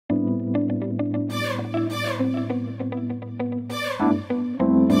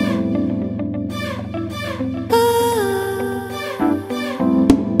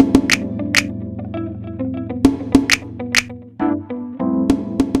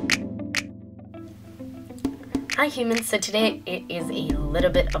Hi humans, so today it is a little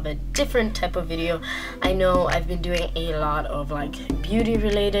bit of a different type of video. I know I've been doing a lot of like beauty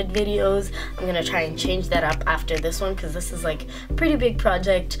related videos. I'm gonna try and change that up after this one because this is like a pretty big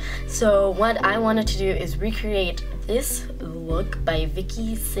project. So what I wanted to do is recreate this look by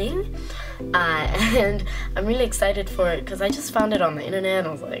VICKISIGH, and I'm really excited for it because I just found it on the internet and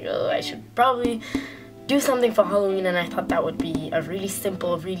I was like, oh, I should probably do something for Halloween, and I thought that would be a really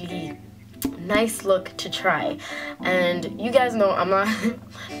simple, really nice look to try. And you guys know I'm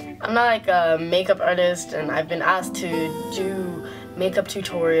not like a makeup artist, and I've been asked to do makeup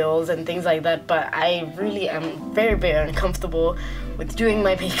tutorials and things like that, but I really am very, very uncomfortable with doing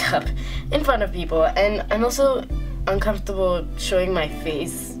my makeup in front of people, and I'm also uncomfortable showing my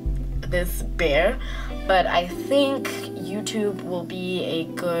face this bare. But I think YouTube will be a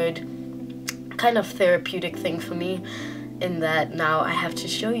good kind of therapeutic thing for me, in that now I have to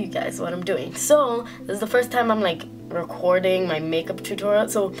show you guys what I'm doing. So this is the first time I'm like recording my makeup tutorial,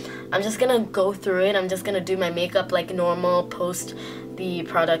 so I'm just gonna go through it. I'm just gonna do my makeup like normal, post the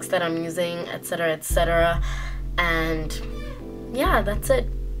products that I'm using, etc, etc, and yeah, that's it.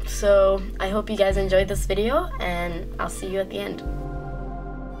 So I hope you guys enjoyed this video, and I'll see you at the end.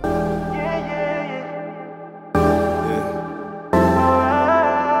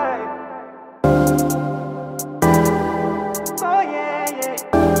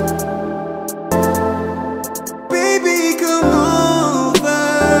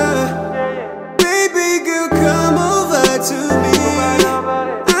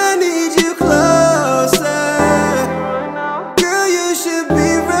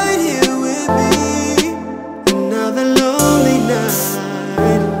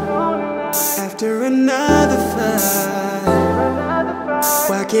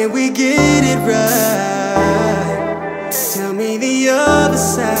 Can we get it right? Tell me the other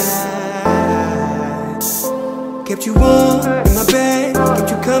side. Kept you warm in my bed, kept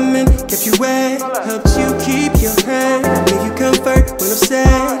you coming, kept you wet, helped you keep your head, gave you comfort when I'm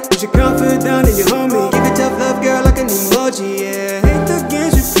sad, put your comfort down in your homie, give it tough love, girl, like an emoji, yeah. Hate the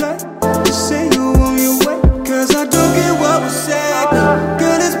games you play, just say you on your way, cause I don't get what was said.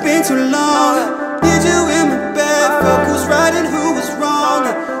 Girl, it's been too long. Need you in my bed, fuck who's right and who was wrong.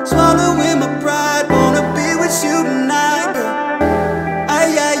 Swallowing my pride, wanna be with you tonight, girl.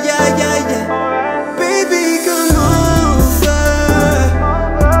 Ay, ay, ay, ay, ay. Baby, come over.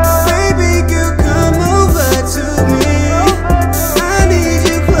 Baby, girl, come over to me. I need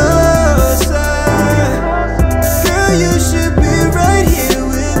you closer. Girl, you should be right here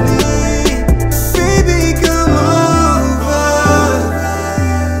with me. Baby, come over.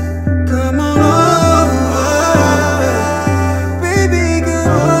 Come on over. Baby, come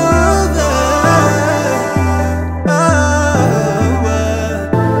over.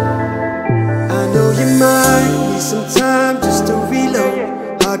 I know you might need some time just to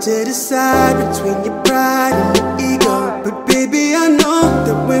reload. Hard to decide between your pride and your ego, but baby, I know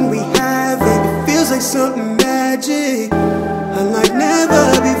that when we have it, it feels like something magic, unlike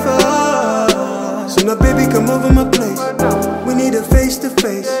never before. So now baby, come over my place. We need a face to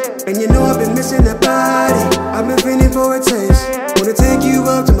face, and you know I've been missing that body. I've been feeling for a taste. Wanna take you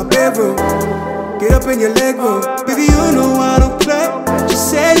up to my bedroom, get up in your leg room. Baby, you know I don't play. Just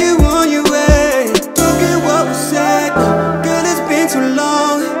say you on your way. Don't get what was said. Girl, it's been too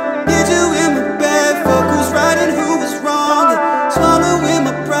long. Need you in my bed. Fuck who's right and who was wrong. Swallowing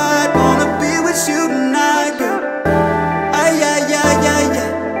my pride. Wanna be with you tonight, girl. Ay, ay, ay, ay, ay.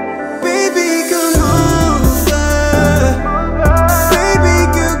 Baby, come over. Baby,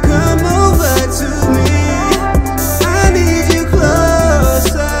 girl, come over to me. I need you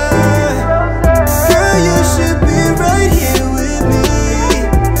closer. Girl, you should be right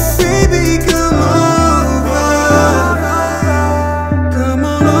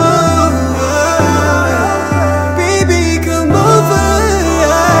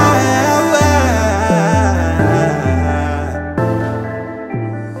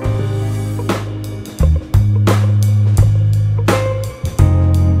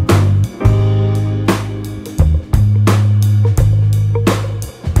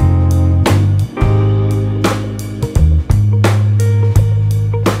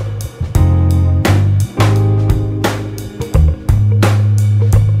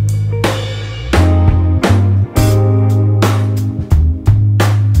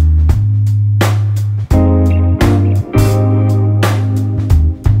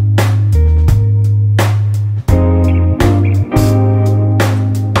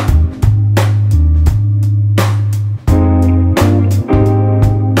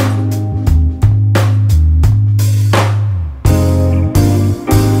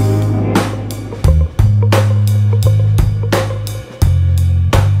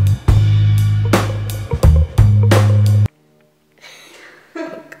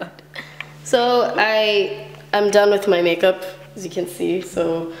I'm done with my makeup, as you can see.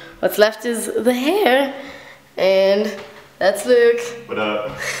 So what's left is the hair, and that's Luke. What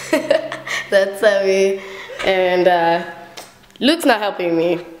up? That's Sami, and Luke's not helping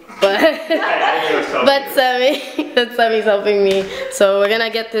me, but Sami's helping me. So we're gonna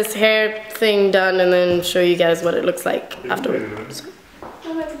get this hair thing done and then show you guys what it looks like afterwards.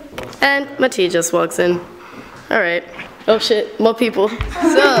 And Mati just walks in. All right. Oh shit, more people.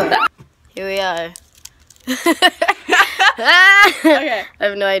 So here we are. Okay. I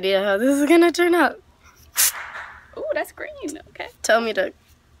have no idea how this is gonna turn out. Ooh, that's green. Okay. Tell me to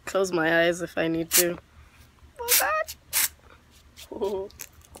close my eyes if I need to. Oh God. Ooh.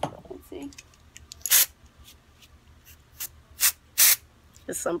 Let's see.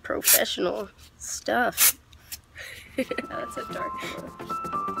 It's some professional stuff. Oh, that's a dark blue.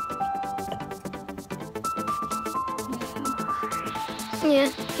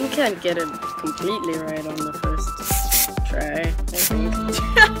 Yeah, you can't get it completely right on the first try, I think.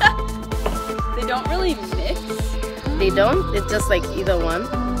 They don't really mix. They don't? It's just like either one?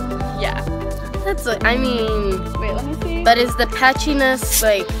 Yeah. That's like, I mean... Wait, let me see. But is the patchiness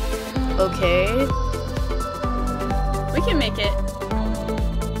like, okay? We can make it